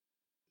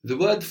The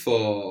word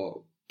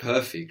for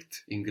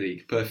perfect in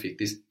Greek,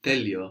 perfect, is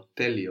telio,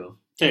 telio.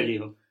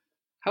 Τέλειο.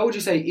 How would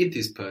you say it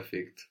is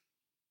perfect?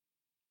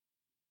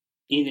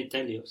 Είναι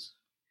τέλειος.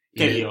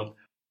 Είναι- Τέλειο.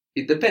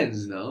 It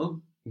depends,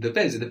 no?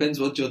 Depends. It depends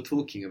what you're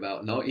talking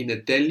about, no? In a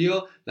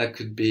telio, that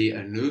could be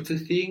a neuter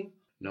thing,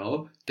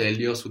 no?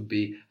 Telios would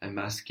be a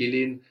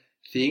masculine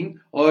thing.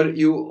 Or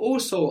you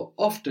also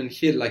often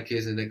hear like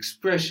as an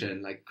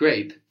expression, like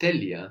great,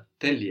 telia,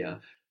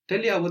 telia.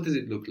 Telia, what does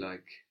it look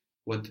like?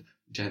 What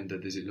gender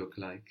does it look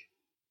like?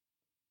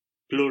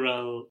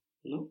 Plural,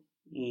 no?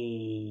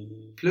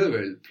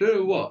 Plural.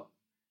 Plural what?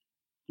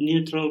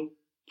 Neutral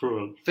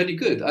plural. Very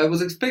good. I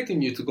was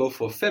expecting you to go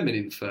for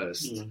feminine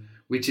first, Mm.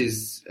 which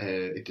is,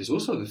 it is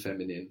also the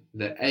feminine.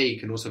 The A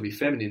can also be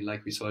feminine,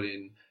 like we saw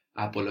in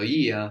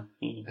apologia,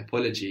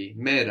 apology,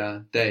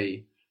 mera,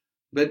 day.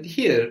 But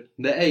here,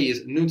 the A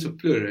is neuter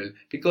plural,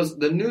 because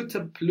the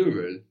neuter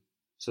plural,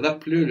 so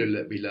that plural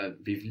that we learned,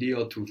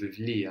 vivlio to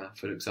vivlia,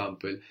 for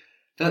example,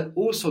 that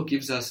also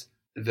gives us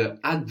the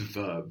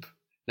adverb.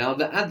 Now,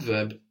 the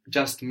adverb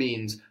just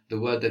means the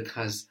word that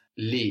has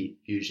li,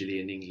 usually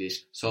in English,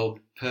 so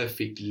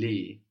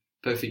perfectly,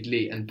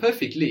 perfectly, and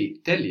perfectly,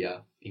 telia,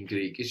 in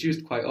Greek, is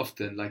used quite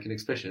often like an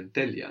expression,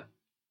 telia.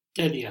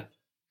 Τέλεια.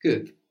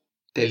 Good.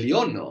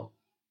 Teliono,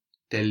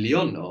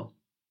 teliono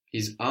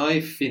is I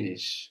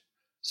finish.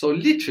 So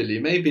literally,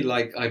 maybe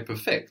like I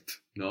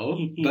perfect, no?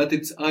 But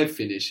it's I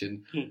finish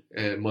in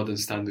modern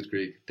standard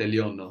Greek.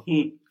 Teliono,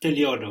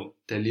 Τελειώνω.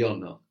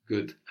 teliono.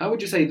 Good. How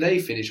would you say they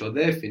finish or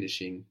they're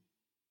finishing?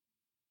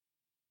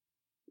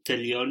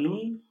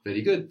 Τελειώνουν.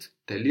 Very good.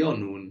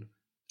 Telionun.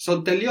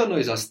 So teliono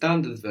is our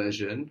standard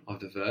version of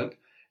the verb,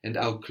 and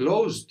our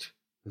closed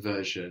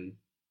version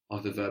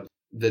of the verb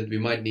that we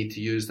might need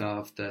to use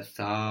after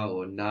tha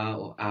or na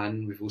or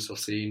an, we've also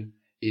seen,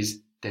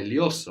 is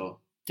telioso.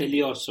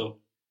 Τελειώσω.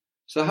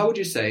 So how would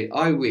you say,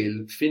 I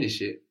will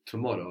finish it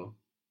tomorrow?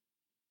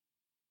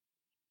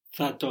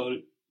 Θα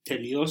το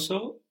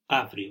τελειώσω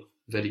αύριο.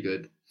 Very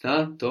good.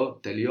 Θα το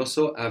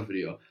τελειώσω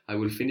αύριο. I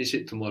will finish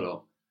it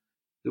tomorrow.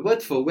 The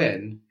word for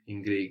when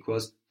in Greek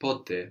was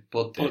pote,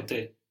 pote.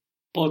 Πότε.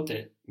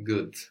 Πότε.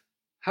 Good.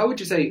 How would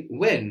you say,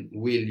 when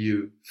will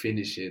you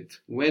finish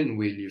it? When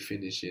will you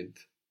finish it?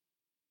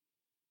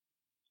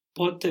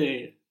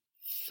 Πότε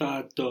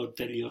θα το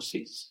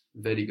τελειώσεις.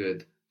 Very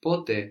good.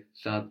 Πότε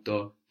θα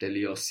το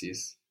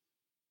τελειώσεις?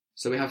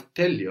 So we have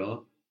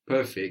telio,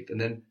 perfect, and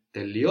then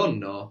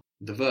τελειώνω,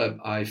 the verb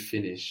I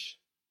finish.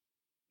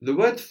 The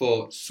word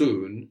for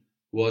soon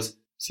was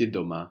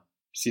σύντομα,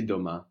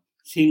 σύντομα.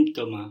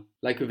 Σύντομα.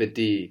 Like with a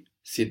D,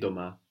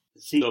 σύντομα.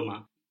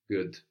 Σύντομα.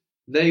 Good.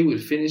 They will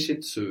finish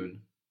it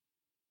soon.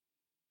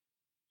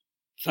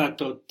 Θα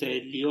το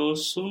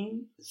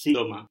τελειώσουν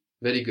σύντομα.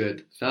 Very good.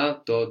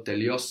 Θα το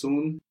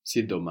τελειώσουν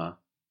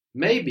σύντομα.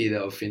 Maybe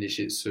they'll finish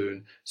it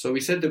soon. So we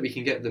said that we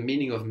can get the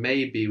meaning of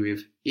maybe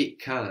with it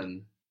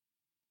can.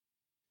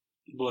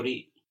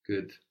 Μπορεί.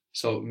 Good.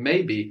 So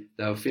maybe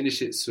they'll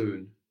finish it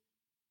soon.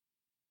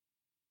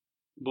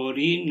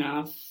 Μπορεί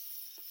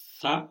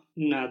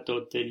να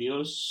το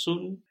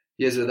τελειώσουν.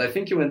 Yes, but I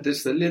think you went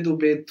just a little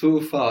bit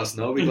too fast.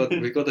 No,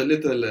 we got a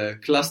little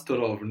cluster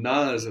of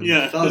nas and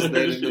thas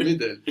there in the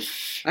middle.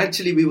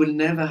 Actually, we will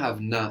never have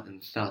na and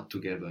tha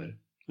together,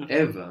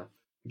 ever,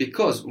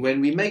 because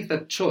when we make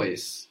that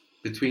choice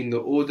between the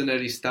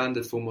ordinary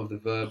standard form of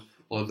the verb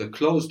or the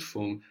closed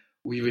form,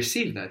 we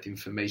receive that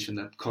information,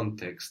 that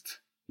context.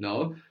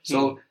 No,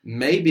 so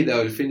maybe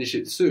they'll finish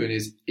it soon.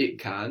 Is it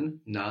can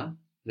na?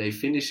 They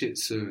finish it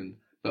soon.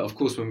 But of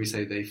course, when we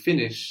say they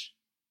finish,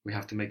 we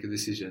have to make a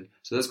decision.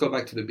 So let's go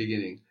back to the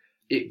beginning.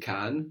 It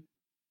can.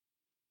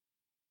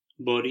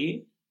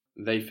 Μπορεί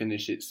They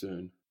finish it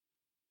soon.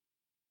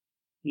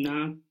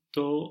 να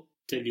το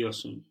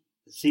τελειώσουν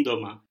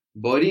σύντομα.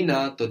 Μπορεί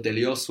να το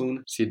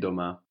τελειώσουν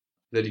σύντομα.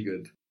 Very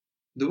good.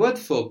 The word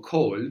for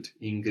cold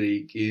in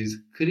Greek is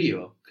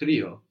kryo,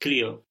 kryo.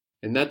 Κρύο.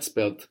 And that's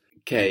spelled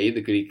K,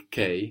 the Greek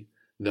K.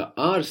 The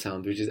R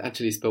sound, which is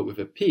actually spelled with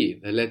a P.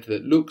 The letter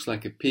that looks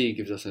like a P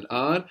gives us an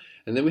R.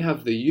 And then we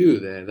have the U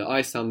there. The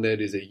I sound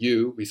there is a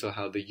U. We saw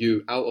how the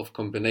U out of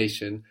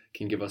combination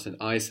can give us an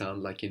I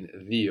sound like in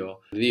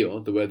dio.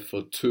 Dio, the word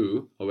for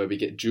two, or where we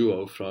get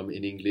duo from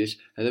in English.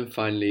 And then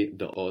finally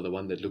the O, the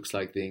one that looks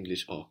like the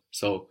English O.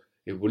 So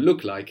it would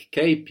look like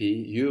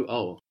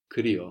K-P-U-O.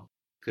 Kryo.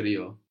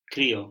 Kryo.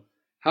 Κρύο.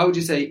 How would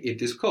you say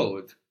it is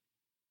cold?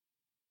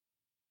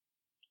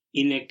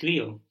 Είναι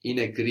κρύο.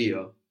 Είναι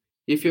κρύο.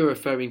 If you're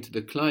referring to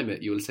the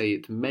climate, you'll say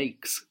it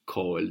makes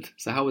cold.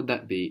 So how would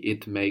that be?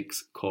 It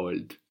makes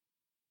cold.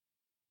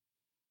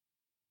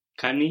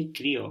 Κάνει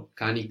κρύο.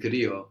 Κάνει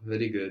κρύο.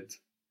 Very good.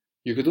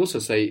 You could also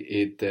say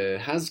it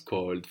has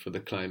cold for the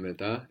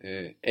climate.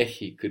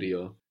 Έχει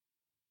κρύο.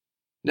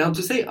 Now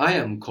to say I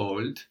am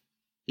cold,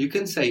 you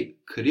can say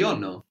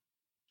κρυώνω.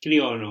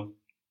 Κρυώνω.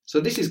 So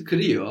this is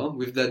κρύο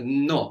with the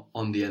no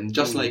on the end,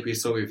 just like we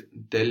saw with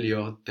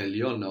τελειώ,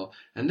 τελειώνω.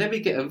 And then we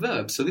get a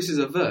verb. So this is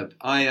a verb.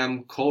 I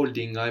am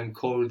colding, I'm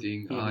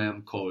colding, I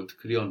am cold.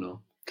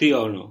 Κρυώνω.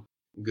 Κρυώνω.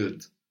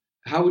 Good.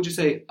 How would you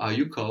say, are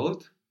you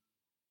cold?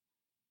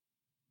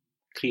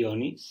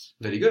 Κρυώνεις.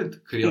 Very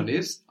good.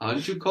 Κρυώνεις.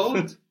 Aren't you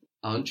cold?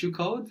 Aren't you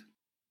cold?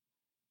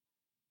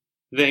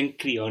 Δεν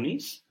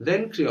κρυώνεις.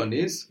 Δεν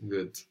κρυώνεις.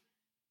 Good.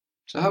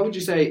 So how would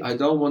you say, I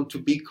don't want to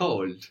be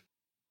cold?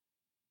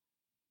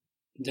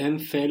 Δεν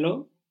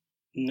θέλω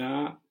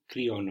να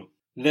κρυώνω.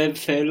 Δεν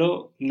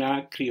θέλω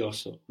να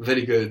κρυώσω.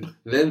 Very good.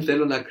 Δεν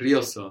θέλω να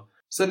κρυώσω.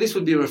 So this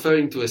would be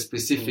referring to a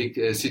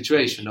specific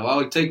situation. Now I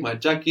would take my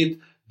jacket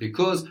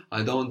because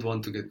I don't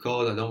want to get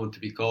cold, I don't want to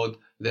be cold.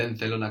 Δεν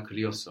θέλω να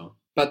κρυώσω.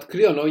 But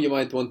κρυώνω you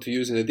might want to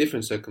use in a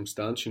different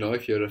circumstance,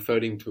 if you're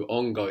referring to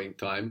ongoing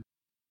time.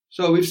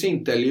 So we've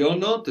seen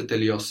τελειώνω to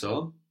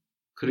τελειώσω,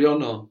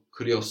 κρυώνω,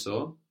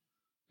 κρυώσω,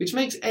 which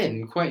makes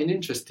N quite an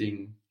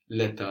interesting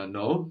letter,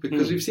 no?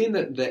 Because we've seen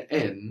that the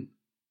N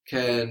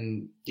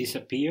can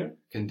disappear,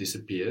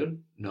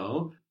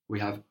 no? We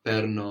have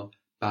παίρνω,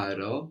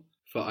 πάρω,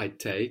 for I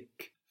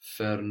take,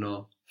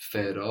 φέρνω,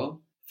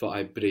 φέρω, for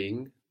I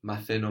bring,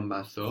 μαθαίνω,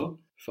 μάθω,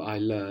 for I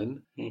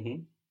learn.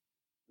 Mm-hmm.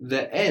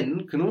 The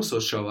N can also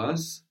show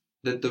us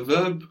that the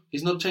verb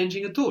is not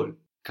changing at all.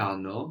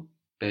 Κάνω,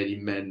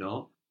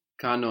 περιμένω.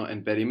 Κάνω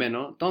and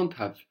περιμένω don't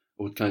have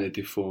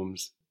alternative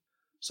forms.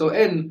 So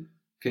N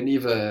can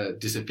either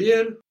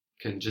disappear,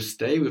 can just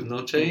stay with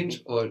no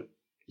change, or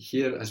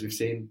here, as we've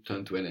seen,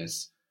 turn to an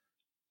S.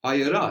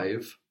 I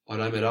arrive, or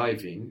I'm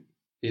arriving,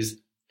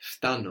 is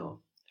φτάνω.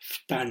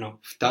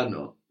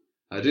 Φτάνω.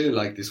 I really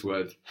like this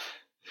word.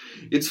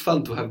 It's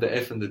fun to have the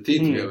F and the T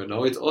together,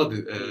 no? It's odd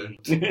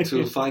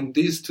to find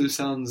these two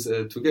sounds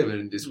together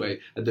in this way.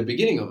 At the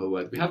beginning of a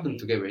word, we have them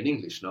together in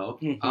English, no?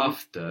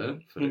 After,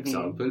 for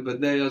example,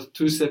 but they are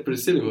two separate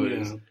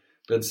syllables. Yeah.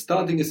 But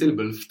starting a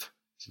syllable,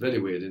 it's very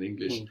weird in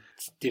English.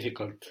 It's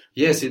difficult.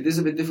 Yes, it is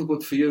a bit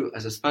difficult for you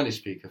as a Spanish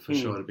speaker, for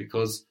sure,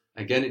 because,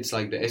 again, it's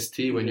like the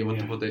ST when you want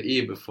to put the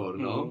E before,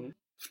 no?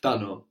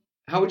 Φτάνω.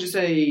 How would you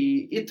say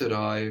it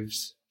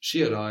arrives,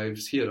 she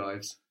arrives, he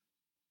arrives?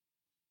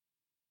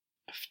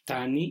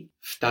 Φτάνει.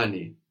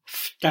 Φτάνει,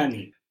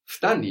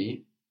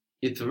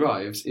 it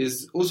arrives,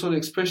 is also an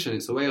expression.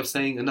 It's a way of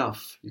saying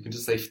enough. You can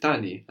just say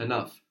φτάνει,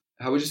 enough.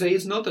 How would you say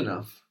it's not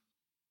enough?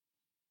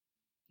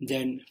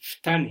 Δεν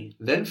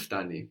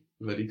φτάνει.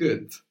 Very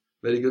good.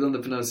 Very good on the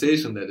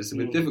pronunciation there. It's a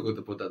bit difficult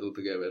to put that all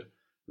together.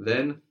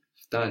 Δεν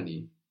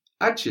φτάνει.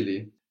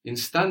 Actually, in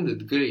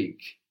standard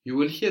Greek, you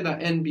will hear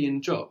that N being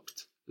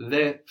dropped.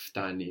 Δε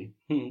φτάνει.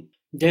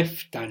 Δε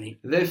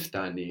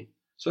φτάνει.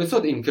 So it's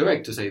not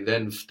incorrect to say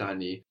then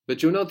φτάνει,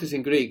 but you'll notice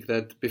in Greek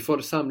that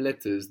before some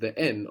letters, the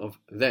N of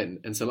then,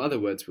 and some other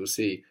words we'll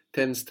see,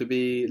 tends to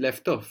be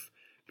left off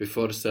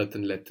before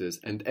certain letters,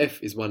 and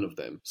F is one of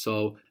them.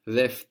 So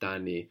δε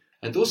φτάνει.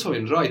 And also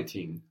in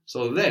writing.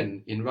 So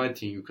then, in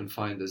writing, you can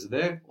find as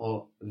there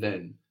or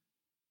then.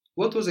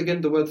 What was again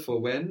the word for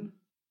when?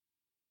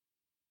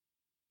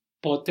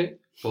 Πότε.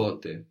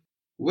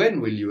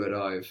 When will you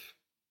arrive?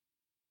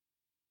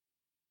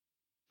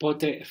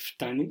 Πότε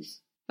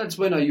φτάνεις. That's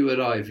when are you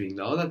arriving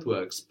now, that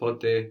works.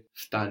 Πότε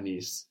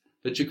φτάνεις.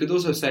 But you could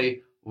also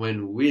say,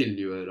 when will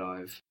you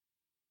arrive?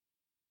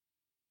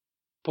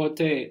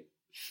 Πότε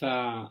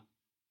θα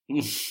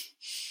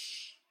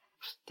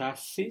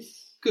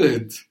φτάσεις.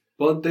 Good.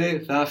 Πότε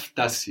θα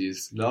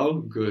φτάσεις.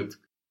 No? Good.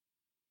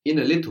 In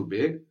a little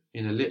bit.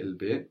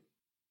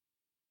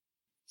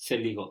 Σε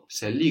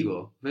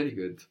λίγο. Very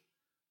good.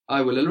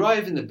 I will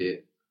arrive in a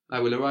bit.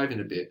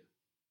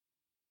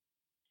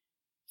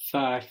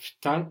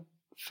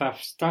 Θα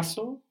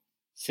φτάσω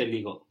σε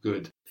λίγο.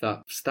 Good.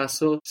 Θα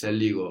φτάσω σε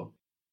λίγο.